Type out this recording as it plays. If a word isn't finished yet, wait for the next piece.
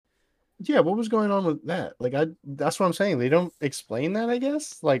Yeah, what was going on with that? Like that's what I'm saying. They don't explain that, I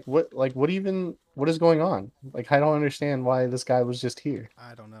guess. What is going on? Like I don't understand why this guy was just here.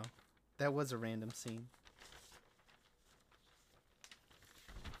 I don't know. That was a random scene.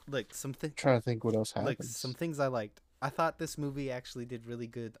 Look, Trying to think what else look, some happens. things I liked. I thought this movie actually did really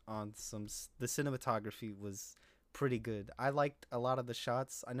good on the cinematography was pretty good. I liked a lot of the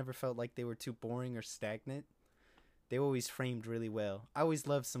shots. I never felt like they were too boring or stagnant. They always framed really well. I always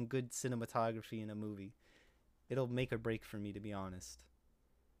love some good cinematography in a movie. It'll make or break for me, to be honest.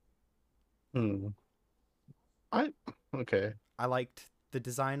 Hmm. I okay. I liked the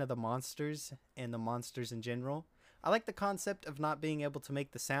design of the monsters and the monsters in general. I like the concept of not being able to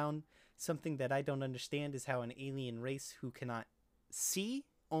make the sound. Something that I don't understand is how an alien race who cannot see,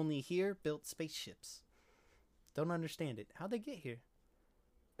 only hear, built spaceships. Don't understand it. How'd they get here?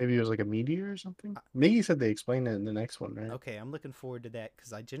 Maybe it was like a meteor or something. Uh, Maybe said they explained it in the next one, right? okay, I'm looking forward to that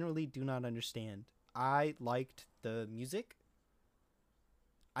because I generally do not understand. I liked the music.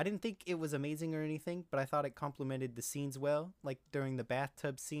 I didn't think it was amazing or anything, but I thought it complemented the scenes well. Like during the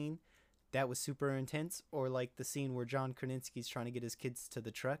bathtub scene, that was super intense, or like the scene where John Krasinski's trying to get his kids to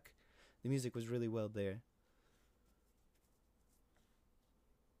the truck. The music was really well there.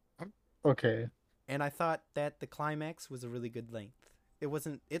 Okay. And I thought that the climax was a really good length. It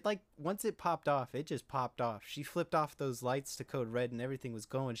wasn't it like once it popped off, it just popped off. She flipped off those lights to code red and everything was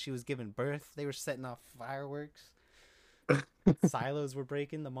going. She was giving birth. They were setting off fireworks. Silos were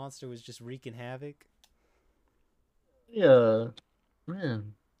breaking. The monster was just wreaking havoc. Yeah,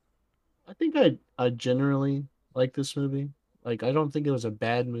 man. I generally like this movie. Like I don't think it was a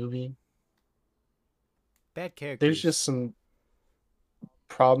bad movie. Bad There's just characters, some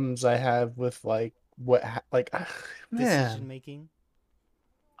problems I have with decision man, making.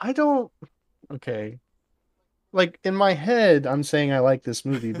 I don't okay. Like in my head, I'm saying I like this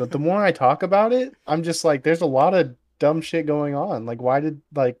movie, but the more I talk about it, I'm just like, there's a lot of dumb shit going on. Like, why did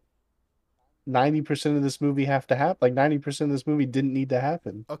like 90% of this movie have to happen? Like 90% of this movie didn't need to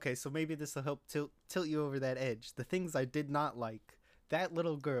happen. Okay, so maybe this will help tilt you over that edge. The things I did not like. That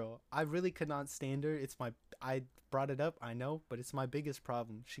little girl, I really could not stand her. I brought it up, I know, but it's my biggest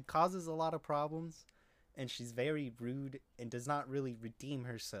problem. She causes a lot of problems and she's very rude and does not really redeem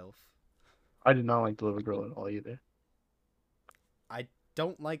herself. I did not like the little girl at all either. I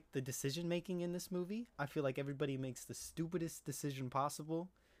don't like the decision making in this movie. I feel like everybody makes the stupidest decision possible.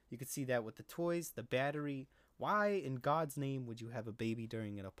 You could see that with the toys, the battery. Why in God's name would you have a baby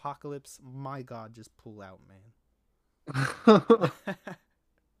during an apocalypse? My God, just pull out, man.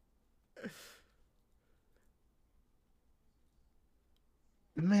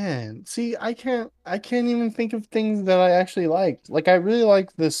 Man, see, I can't even think of things that I actually liked. Like I really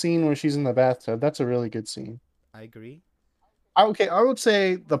like the scene where she's in the bathtub. That's a really good scene. I agree. Okay, I would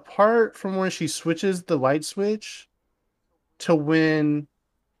say the part from where she switches the light switch to when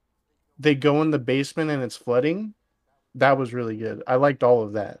they go in the basement and it's flooding, that was really good. I liked all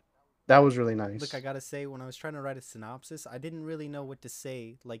of that. That was really Look, I nice. gotta say, when I was trying to write a synopsis, I didn't really know what to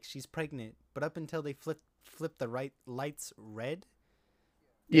say. Like, she's pregnant, but up until they flip the right lights red,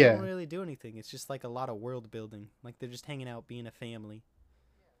 they don't Yeah. really do anything. It's just like a lot of world building. Like they're just hanging out, being a family.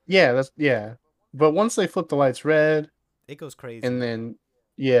 Yeah. But once they flip the lights red It goes and crazy. then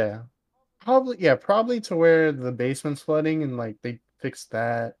yeah, probably to where the basement's flooding and like they fixed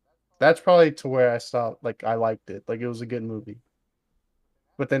that. That's probably to where I stopped. Like I liked it. Like it was a good movie.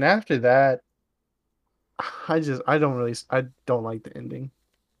 But then after that, I don't like the ending.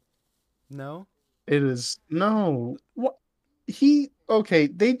 No, It is no. What he okay,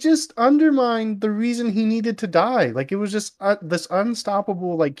 they just undermined the reason he needed to die. Like it was just this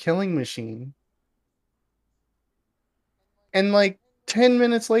unstoppable like killing machine. And like 10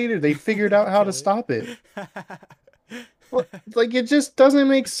 minutes later they figured out how to kill it. stop it. Well, like it just doesn't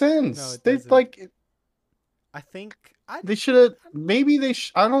make No, sense. it doesn't. I think I They should have maybe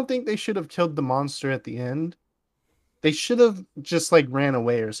I don't think they should have killed the monster at the end. They should have just like ran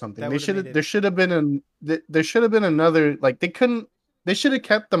away or something. that would have made it. There should have been there should have been another like they should have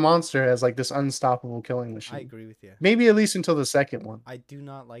kept the monster as like this unstoppable killing I machine. agree with you. Maybe at least until the second one. I do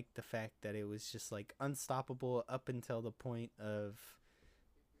not like the fact that it was just like unstoppable up until the point of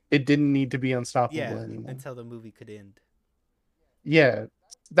It didn't need to be unstoppable yeah, anymore. until the movie could end. Yeah.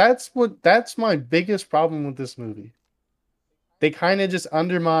 That's my biggest problem with this movie. They kind of just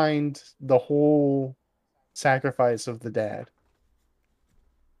undermined the whole sacrifice of the dad.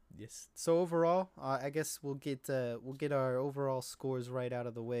 Yes. So overall, I guess we'll get our overall scores right out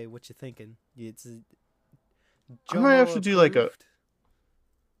of the way. What you thinking? It's I might have Jomo to do like a approved.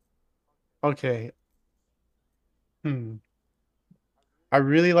 okay. Hmm. I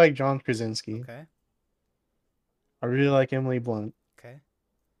really like John Krasinski. Okay. I really like Emily Blunt. Okay.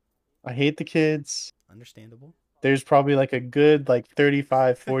 I hate the kids. Understandable. There's probably like a good like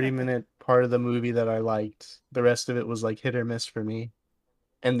 35, 40 minute part of the movie that I liked. The rest of it was like hit or miss for me.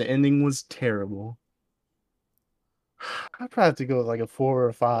 And the ending was terrible. I'd probably have to go with like a 4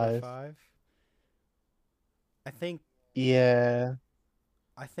 or 5. 4 or 5. I think Yeah.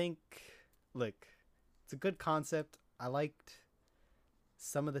 I think look, it's a good concept. I liked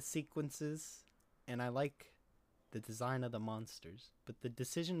some of the sequences and I like the design of the monsters, but the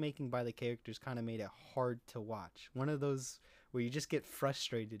decision making by the characters kind of made it hard to watch. One of those where you just get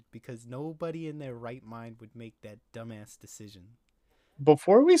frustrated because nobody in their right mind would make that dumbass decision.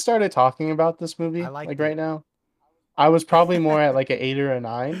 Before we started talking about this I movie, like liked it. right now, I was probably more at like an 8 or a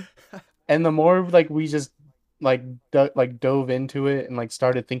 9. And the more like we just like dove into it and like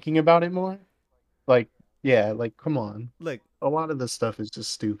started thinking about it more, like yeah, like come on. Look, A lot of this stuff is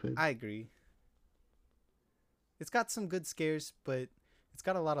just stupid. I agree. It's got some good scares, but it's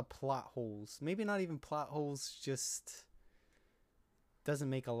got a lot of plot holes. Maybe not even plot holes, just doesn't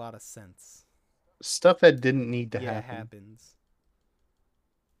make a lot of sense. Stuff that didn't need to Yeah, it happen. happens.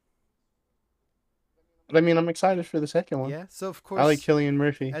 But I mean, I'm excited for the second one. Yeah, so of I like course, Killian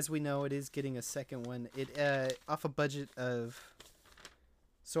Murphy. as we know, it is getting a second one. It off a budget of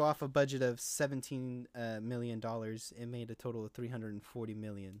off a budget of $17 million, it made a total of 340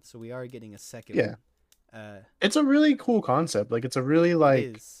 million. So we are getting a second Yeah. one. Uh, It's a really cool concept. Like it's a really it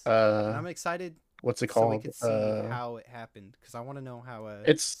like is, and I'm excited what's it so we called? could see how it happened because I want to know how a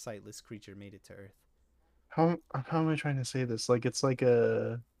It's sightless creature made it to Earth. how am I trying to say this? Like it's like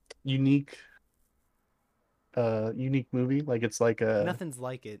a unique unique movie. Like it's Nothing's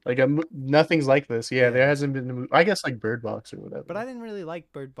like it. nothing's like this. Yeah, there Yeah, hasn't been a movie. I guess like Bird Box or but I whatever. didn't really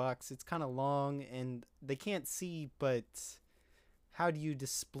like Bird Box. It's kind of long and they can't see, but how do you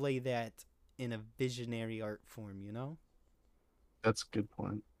display that in a visionary art form, you know? That's a good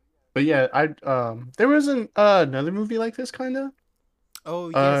point. But yeah, I there was another movie like this kind of. Oh,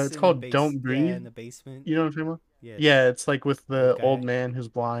 yes, It's in the called base. Don't Yeah, Breathe. in the basement. You know what I'm talking about? Yeah, Yes. it's like with Old the old guy. man who's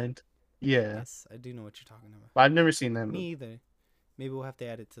blind. Yeah, Yes, I do know what you're talking about. I've never seen that movie. Me either. Maybe we'll have to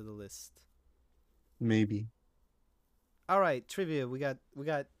add it to the list. Maybe. All right, trivia. We got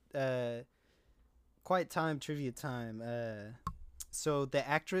quiet time trivia time. So the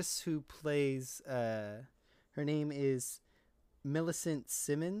actress who plays her name is Millicent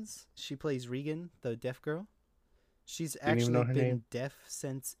Simmons. She plays Regan, the deaf girl. She's Didn't even actually know her name. been deaf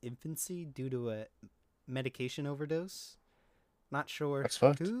since infancy due to a medication overdose. Not sure That's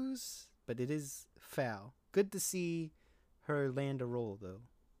fucked. whose, but it is foul. Good to see her land a role though,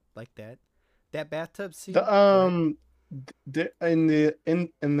 like that. That bathtub The scene. Go ahead. in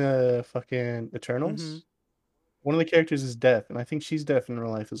the fucking Mm-hmm. Eternals, one of the characters is deaf, and I think she's deaf in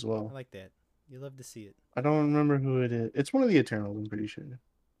real life as I well. like that. You love to see it. I don't remember who it is. It's one of the Eternals, I'm pretty sure.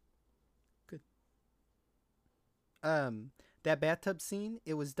 Good. Um, that bathtub scene.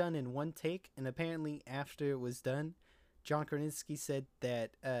 It was done in one take, and apparently after it was done, John Krasinski said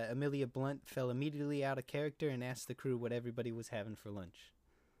that Amelia Blunt fell immediately out of character and asked the crew what everybody was having for lunch.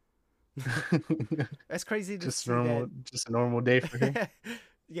 That's crazy to see that. Just a normal day for her.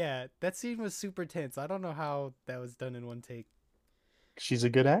 Yeah, that scene was super tense. I don't know how that was done in one take. She's a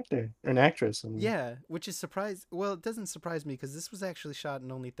good actor, or an actress. I mean, Yeah, which is surprise. Well, it doesn't surprise me because this was actually shot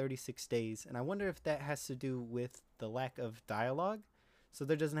in only 36 days, and I wonder if that has to do with the lack of dialogue. So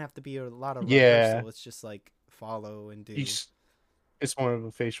there doesn't have to be a lot of yeah, rehearsal. It's just like follow and you, do. it's more of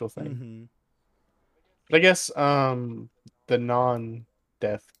a facial thing. Mm-hmm. But I guess the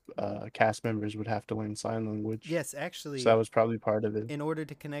non-deaf cast members would have to learn sign language, Yes, so that actually, was probably part of it. in order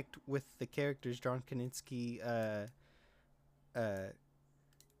to connect with the characters, John Kaninsky uh,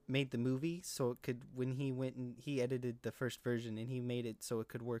 made the movie so it could when he went and he edited the first version and he made it so it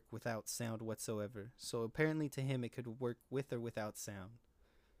could work without sound whatsoever. So apparently to him it could work with or without sound.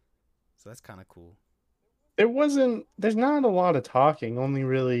 So that's kind of cool. There's not a lot of talking, only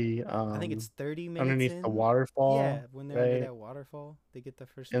really I think it's 30 minutes underneath the in. Yeah, waterfall, when they're under right? that waterfall, they get the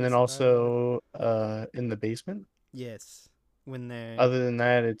first And then piece of dialogue. also in the basement. Yes, when they're Other than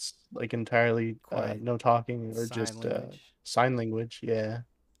that, it's like entirely quiet no talking or sign just language. sign language. Yeah.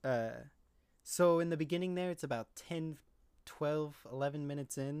 Uh so in the beginning there it's about 10, 12, 11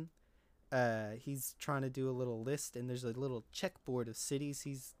 minutes in. He's trying to do a little list and there's a little checkboard of cities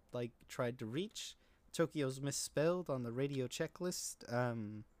he's like tried to reach. Tokyo's misspelled on the radio checklist.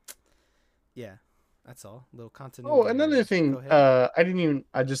 Yeah, that's all. A little Oh, continuity another there. Go thing, ahead. I didn't even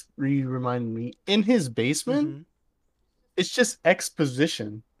I just reminded me in his basement, Mm-hmm. It's just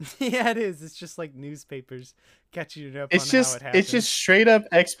exposition. Yeah, it is. It's just like newspapers catching it up on It's how it just happened. straight up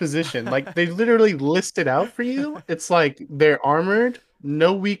exposition. Like they literally list it out for you. It's like they're armored,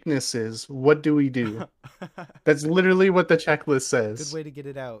 no weaknesses. What do we do? That's literally what the checklist Good says. way to get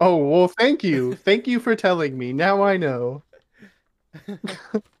it out. Oh, well, thank you. Thank you for telling me. Now I know.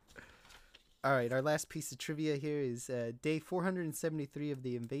 All right, our last piece of trivia here is day 473 of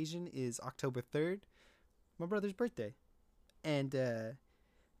the invasion is October 3rd, my brother's birthday. And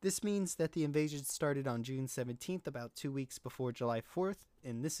this means that the invasion started on June 17th, about 2 weeks before July 4th,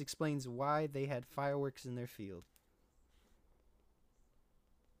 and this explains why they had fireworks in their field.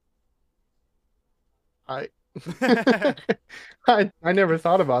 I I never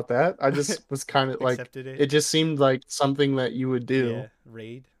thought about that. I just was kind of like Accepted it. it just seemed like something that you would Yeah, do.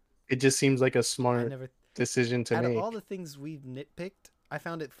 raid. It just seems like a I smart never, decision to out of all make. the things we've nitpicked, I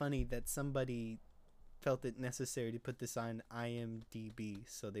found it funny that somebody felt it necessary to put this on IMDb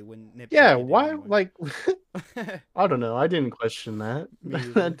so they wouldn't Yeah, nitpick it why anymore. like I don't know. I didn't question that. Me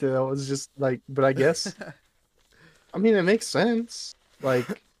either. That was just like but I guess I mean it makes sense.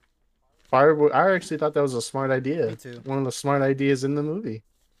 Like firework I actually thought that was a smart Me idea. too. One of the smart ideas in the movie.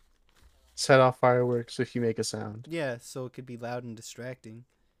 Set off fireworks if you make a sound. Yeah, so it could be loud and distracting.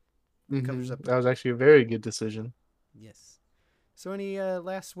 It covers up. That was actually a very good decision. Yes. So, any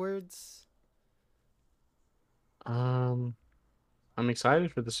last words? Um, I'm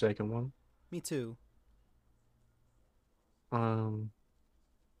excited for the second one. Me too. Um,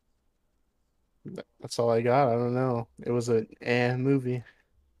 that's all I got. I don't know. It was a movie.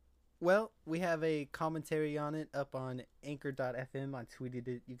 Well, we have a commentary on it up on anchor.fm. I tweeted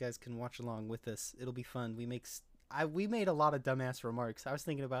it. You guys can watch along with us. It'll be fun. We made a lot of dumbass remarks. I was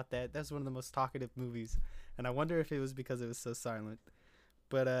thinking about that. That's one of the most talkative movies, and I wonder if it was because it was so silent.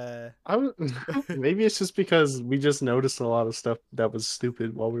 But I was maybe it's just because we just noticed a lot of stuff that was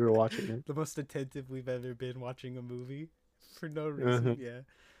stupid while we were watching it. the most attentive we've ever been watching a movie for no reason. Uh-huh. Yeah.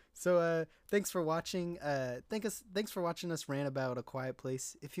 So thanks for watching. Thanks for watching us rant about A Quiet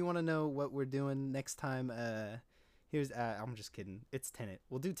Place. If you want to know what we're doing next time, here's I'm just kidding. It's Tenet.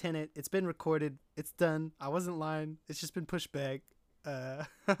 We'll do Tenet. It's been recorded. It's done. I wasn't lying. It's just been pushed back. Uh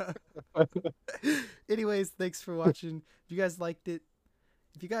Anyways, thanks for watching. If you guys liked it,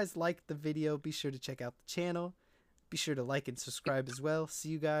 if you guys liked the video, be sure to check out the channel. Be sure to like and subscribe as well. See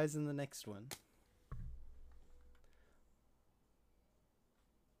you guys in the next one.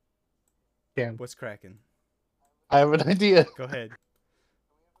 Cam, What's cracking? I have an idea. Go ahead.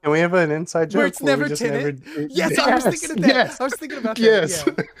 Can we have an inside Where joke it's where we never just never? Tenet? Yes, I was thinking Yes, of that. yes, I was thinking about that. yes.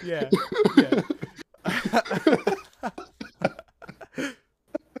 Yeah, yeah,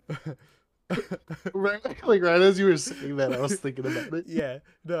 yeah. Right as you were saying that, I was thinking about it. Yeah,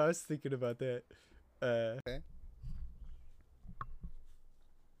 no, I was thinking about that. Okay.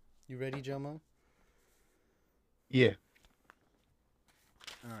 You ready, Jomo? Yeah.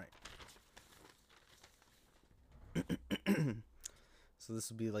 All right. So this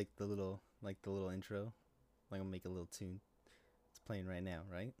will be like the little intro. Like I'll make a little tune. It's playing right now,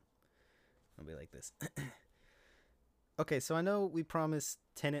 right? It'll be like this. Okay, so I know we promised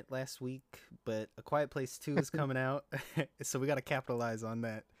Tenet last week, but A Quiet Place 2 is coming out. So we got to capitalize on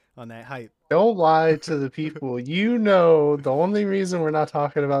that hype. Don't lie to the people. You know the only reason we're not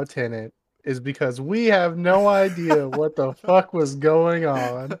talking about Tenet is because we have no idea what the fuck was going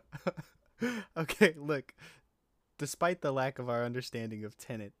on. Okay, look. Despite the lack of our understanding of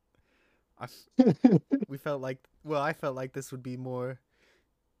Tenet, I we felt like I felt like this would be more.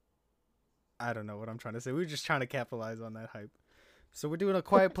 I don't know what I'm trying to say. We were just trying to capitalize on that hype. So we're doing A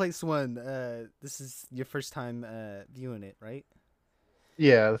Quiet Place 1. This is your first time viewing it, right?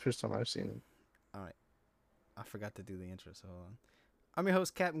 Yeah, the first time I've seen it. All right. I forgot to do the intro, so hold on. I'm your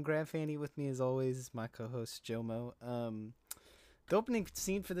host, Captain Grab Fanny. With me, as always, is my co-host Jomo. The opening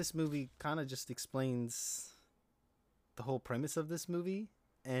scene for this movie kind of just explains the whole premise of this movie,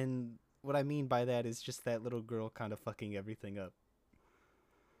 and what I mean by that is just that little girl kind of fucking everything up.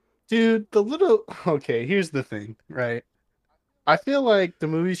 Dude, the little okay, here's the thing, right? I feel like the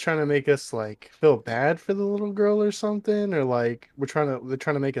movie's trying to make us like feel bad for the little girl or something, or like they're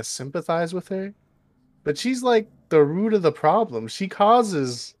trying to make us sympathize with her. But she's like the root of the problem. She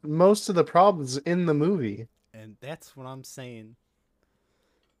causes most of the problems in the movie. And that's what I'm saying.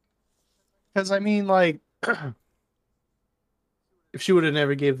 Because I mean, like, if she would have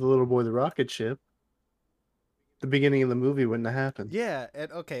never gave the little boy the rocket ship, the beginning of the movie wouldn't have happened. Yeah,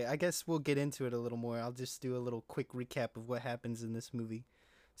 and okay, I guess we'll get into it a little more. I'll just do a little quick recap of what happens in this movie.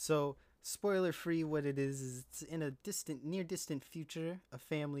 So, spoiler free, what it is it's in a near distant future, a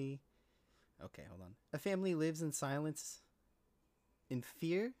family Okay, hold on. A family lives in silence in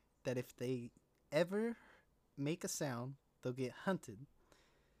fear that if they ever make a sound, they'll get hunted.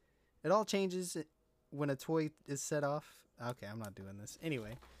 It all changes when a toy is set off. Okay, I'm not doing this.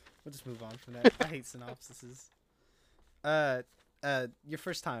 Anyway, we'll just move on from that. I hate synopsises. Uh, your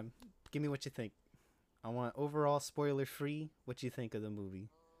first time. Give me what you think. I want overall spoiler free. What you think of the movie?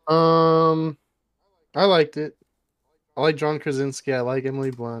 Um, I liked it. I like John Krasinski. I like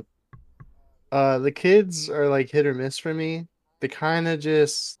Emily Blunt. The kids are like hit or miss for me. They kind of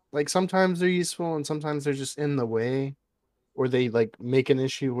just like sometimes they're useful and sometimes they're just in the way, or they like make an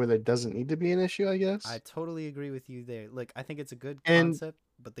issue where there doesn't need to be an issue, I I guess. totally agree with you there. Look, I think it's a good And concept,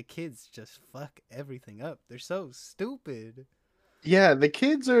 but the kids just fuck everything up. They're so stupid. yeah, the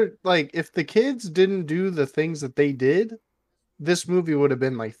kids are like, if the kids didn't do the things that they did, this movie would have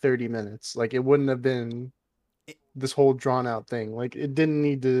been like 30 minutes. Like, it wouldn't have been It, this whole drawn out thing. Like, it didn't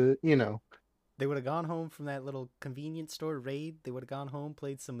need to. they would have gone home from that little convenience store raid. They would have gone home,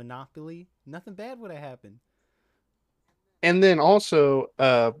 played some Monopoly. Nothing bad would have happened. And then also,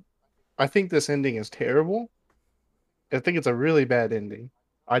 I think this ending is terrible. I think it's a really bad ending.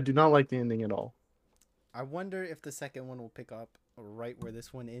 I do not like the ending at all. I wonder if the second one will pick up right where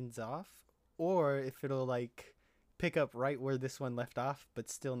this one ends off, or if it'll like pick up right where this one left off, but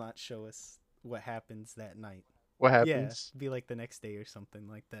still not show us what happens that night. What Yeah, happens? be like the next day or something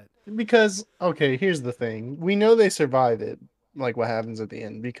like that. Because, okay, here's the thing. We know they survive it, like what happens at the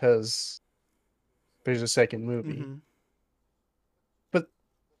end, because there's a second movie. Mm-hmm. But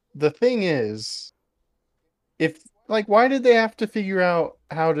the thing is, if like why did they have to figure out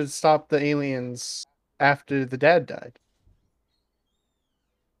how to stop the aliens after the dad died?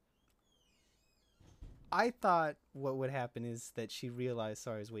 I thought what would happen is that she realized.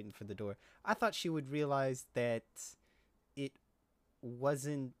 Sorry, I was waiting for the door. I thought she would realize that it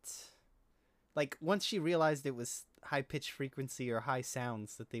wasn't like once she realized it was high pitch frequency or high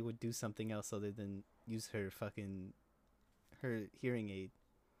sounds that they would do something else other than use her hearing aid.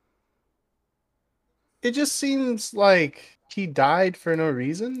 It just seems like he died for no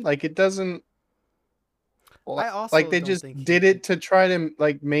reason. Like it doesn't I like also they don't just think did it to try to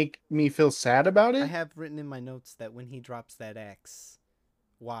like make me feel sad about I it. have written in my notes that when he drops that axe,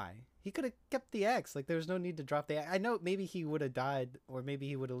 why? He could have kept the axe. Like there was no need to drop the axe. I know maybe he would have died or maybe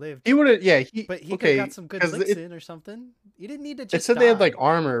he would have lived, He would have, yeah, he but he could have got okay, some good because licks it in or something. You didn't need to it just said they had like die.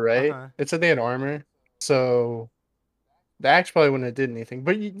 armor, Uh right? huh. It said they had armor, so the axe probably wouldn't have did anything.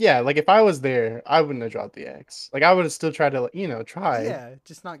 But yeah, like if I was there, I wouldn't have dropped the axe. Like I would have still tried to, like, tried. Yeah,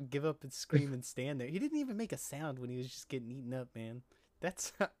 just not give up and scream and stand there. He didn't even make a sound when he was just getting eaten up, man.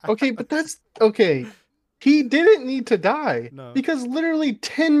 That's Okay, but that's okay. He didn't need to die no. because literally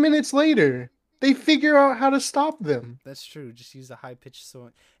 10 minutes later, they figure out how to stop them. That's true. Just use a high pitched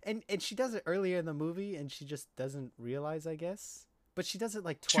song, and she does it earlier in the movie, and she just doesn't realize, I guess. But she does it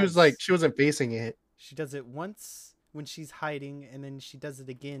like She was like, twice. she wasn't facing it. She does it once when she's hiding, and then she does it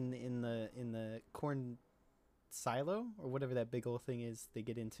again in the corn silo or whatever that big old thing is they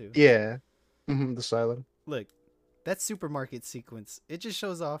get into. Yeah. The silent. Look, that supermarket sequence, it just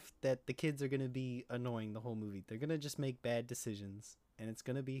shows off that the kids are gonna be annoying the whole movie. They're gonna just make bad decisions, and it's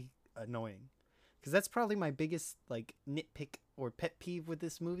gonna be annoying. Because that's probably my biggest like nitpick or pet peeve with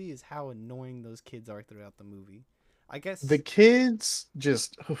this movie is how annoying those kids are throughout the movie. I The guess. kids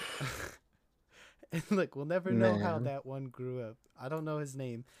just, And look, we'll never know how man. that one grew up. I don't know his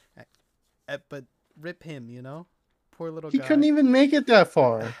name, but rip him, you know, poor little He couldn't guy. even make it that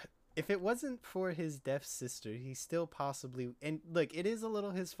far If it wasn't for his deaf sister, he still possibly. And look, it is a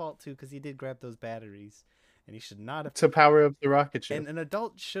little his fault too because he did grab those batteries, and he should not have. to power up the rocket ship. And an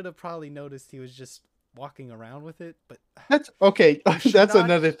adult should have probably noticed he was just walking around with it, but That's okay. he should That's not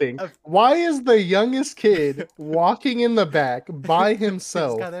another thing. have. Why is the youngest kid walking in the back by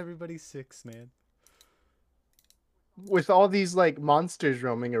He's himself got everybody six, man. with all these like monsters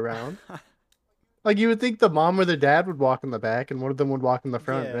roaming around? Like you would think the mom or the dad would walk in the back and one of them would walk in the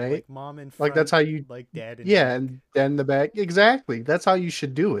front, Yeah, right? like mom in Like that's front, how you like dad in yeah, back. and then the back. Exactly. That's how you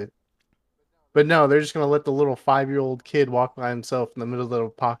should do it. But no, they're just gonna let the little 5-year-old kid walk by himself in the middle of the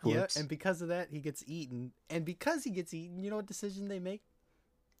Yeah, apocalypse. and because of that, he gets eaten. And because he gets eaten, you know what decision they make?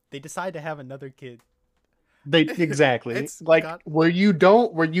 They decide to have another kid. They exactly It's like got where you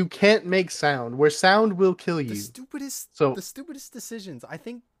can't make sound, where sound will kill the you. stupidest So the stupidest decisions. I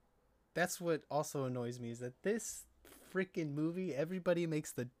think that's what also annoys me is that this freaking movie everybody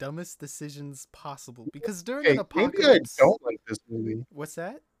makes the dumbest decisions possible because during an okay, maybe I apocalypse, don't like this movie. what's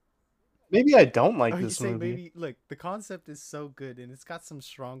that? Maybe I don't Oh, like you this say movie. maybe look, the concept is so good and it's got some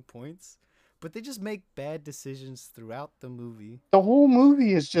strong points, But they just make bad decisions throughout the movie. The whole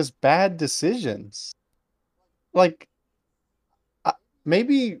movie is just bad decisions. Like, I,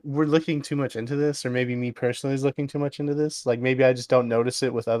 maybe we're looking too much into this, or maybe me personally is looking too much into this. Like, maybe I just don't notice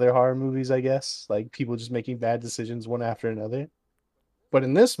it with other horror movies, I guess. Like, people just making bad decisions one after another. But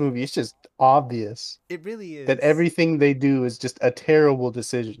in this movie, it's just obvious It really that is. everything they do is just a terrible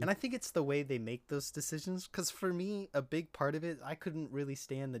decision. And I think it's the way they make those decisions. Because for me, a big part of it, I couldn't really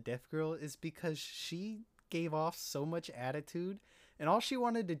stand the deaf girl, is because she gave off so much attitude, and all she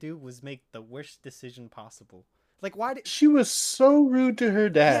wanted to do was make the worst decision possible. Like, why did. She was so rude to her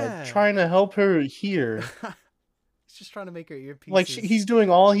dad, Yeah! trying to help her hear. He's just trying to make her Like earpieces. he's doing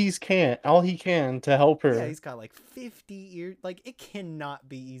all he can to help Yeah, her. he's got like 50 ear. Like, it cannot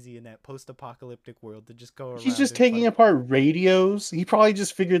be easy in that post apocalyptic world to just go He's around just and taking fight. apart radios. He probably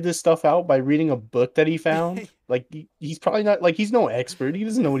just figured this stuff out by reading a book that he found. Like he's probably not like he's no expert. He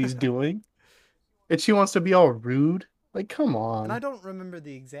doesn't know what he's doing. And she wants to be all rude. Like, come And I on. don't remember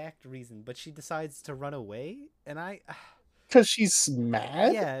the exact reason, but she decides to run away. And I. Because she's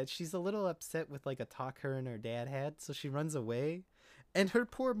mad? Yeah, she's a little upset with like a talk her and her dad had, so she runs away. And her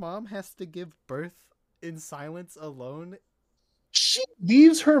poor mom has to give birth in silence alone. She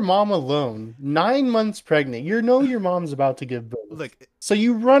leaves her mom alone, 9 months pregnant. You know your mom's about to give birth. Look. So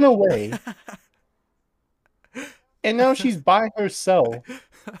you run away, and now she's by herself,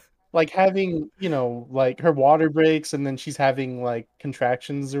 like having, like her water breaks, and then she's having like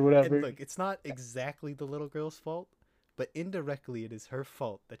contractions or And whatever. look, it's not exactly the little girl's fault, but indirectly it is her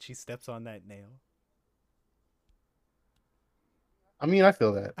fault that she steps on that nail. I mean, I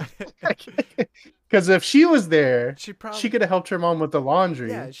feel that. Because if she was there, She she probably. could have helped her mom with the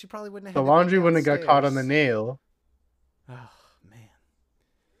Yeah, laundry. she probably wouldn't have The had to go laundry wouldn't have got caught on the downstairs. nail. Oh, man.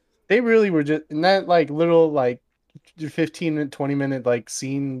 They really were just in that like little like 15 20 minute like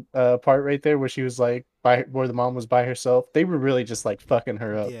scene part right there where she was like by where the mom was by herself. They were really just like fucking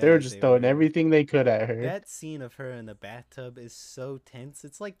her up. They were Yeah, just they throwing were. everything they could at her. That scene of her in the bathtub is so tense.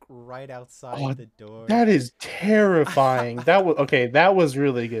 It's like right outside Oh, the door. that is terrifying. That was okay. That was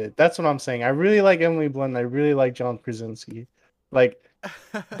really good. That's what I'm saying. I really like Emily Blunt. I really like John Krasinski. Like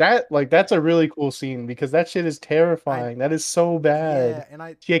that. Like that's a really cool scene because that shit is I terrifying. That is so yeah, bad. and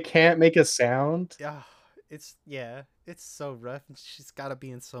I She can't make a sound. uh, it's yeah, it's so rough, and she's got to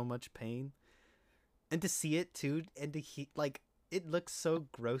be in so much pain. And to see it too, and to like it looks so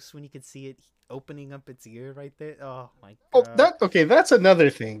gross when you can see it opening up its ear right there. Oh my Oh, god. that okay. That's another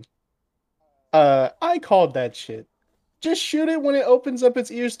thing. I called that shit. Just shoot it when it opens up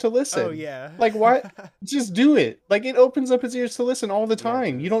its ears to Oh listen. yeah. Like why? Just do it. Like it opens up its ears to listen all the Yeah, it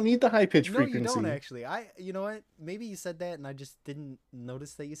time. You does. don't need the high pitch No, you don't frequency. actually. You know what? Maybe you said that and I just didn't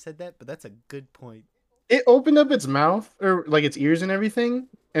notice that you said that, but that's a good point. It opened up its mouth or like its ears and everything,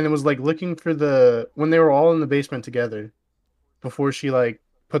 and it was like looking for the when they were all in the basement together before she like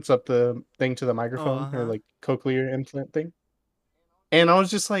puts up the thing to the Oh, microphone or uh-huh. like cochlear implant thing. And I was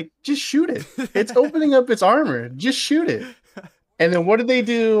just like, just shoot it. It's opening up its armor. Just shoot it. And then what did they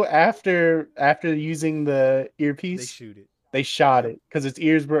do after using the They earpiece? shoot it. They shot Yep. it because its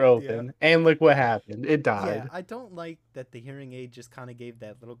ears were Yep. open. And look what happened. It Yeah, died. I don't like that the hearing aid just kind of gave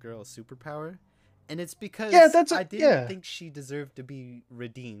that little girl a superpower. And it's Yeah, because that's a I didn't yeah. think she deserved to be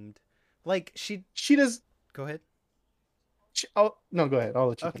redeemed. Like, she. She does. Go ahead. Oh no, go ahead. I'll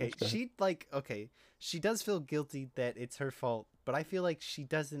let you Okay, finish. Go ahead. okay. She does feel guilty that it's her fault, but I feel like she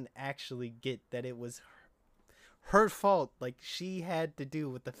doesn't actually get that it was her fault. Like, she had to do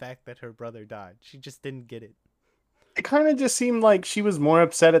with the fact that her brother died. She just didn't get it. It kind of just seemed like she was more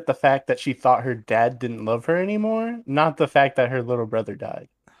upset at the fact that she thought her dad didn't love her anymore, not the fact that her little brother died.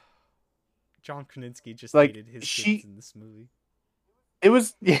 John Krasinski just Like hated his kids she, in this movie. it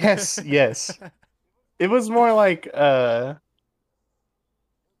was yes, yes. It was more like it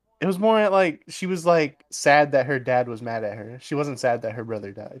was more like she was like sad that her dad was mad at her. She wasn't sad that her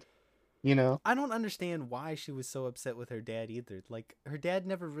brother died, you know? I don't understand why she was so upset with her dad either. Like, her dad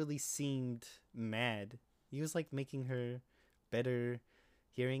never really seemed mad. He was like making her better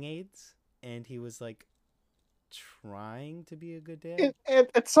hearing aids, and he was like trying to be a good dad.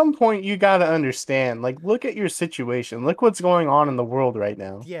 At some point you got to understand, like look at your situation. Look what's going on in the world right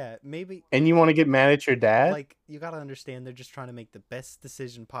now. Yeah, maybe. And you want to get mad at your dad? Like, you gotta understand they're just trying to make the best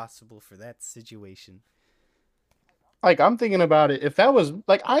decision possible for that situation. Like I'm thinking about it. If that was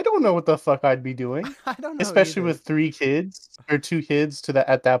like I don't know what the fuck I'd be doing, I don't know especially either. with 3 kids or 2 kids to that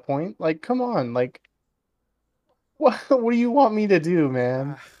at that point. Like come on, like what do you want me to do,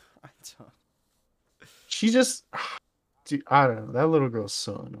 man? I don't. She just dude, I don't know. That little girl's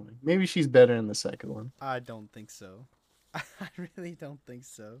so annoying. Maybe she's better in the second one. I don't think so. I really don't think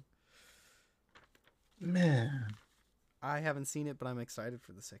so. Man. I haven't seen it, but I'm excited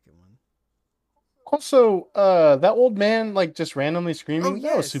for the second one. Also, that old man like just randomly Oh screaming,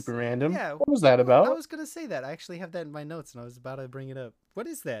 that was yes, super random. yeah. What was that I about? was gonna say that. I actually have that in my notes, and I was about to bring it up. What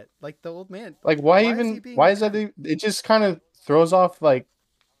is that? Like the old man? Like why Why is he even being why a is that cunt? it just kind of throws off like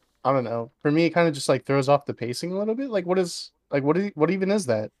I don't know. For me it kind of just like throws off the pacing a little bit. Like what even is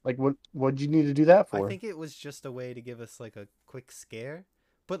that? Like what do you need to do that I for? think it was just a way to give us like a quick scare,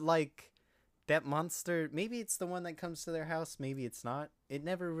 but like that monster, maybe it's the one that comes to their house, maybe it's not. It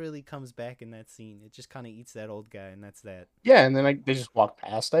never really comes back in that scene. It just kind of eats that old guy, and that's that. Yeah, and then like they just walk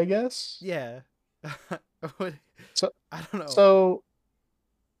past, I guess. Yeah. What- So I don't know. so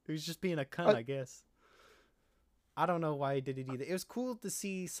He was just being a cunt, uh, I guess. I don't know why he did it either. It was cool to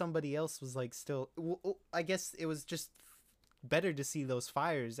see somebody else was like still. I guess it was just better to see those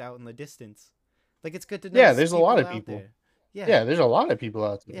fires out in the distance. Like it's good to know yeah, there's a lot people of out people. there. Yeah, Yeah, there's a lot of people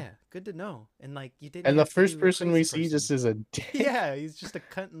out there. yeah, good to know. And like you didn't And the have to first do a person we crazy see person. just is a dick. Yeah, he's just a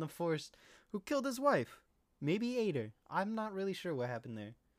cunt in the forest who killed his wife. Maybe ate her. I'm not really sure what happened there.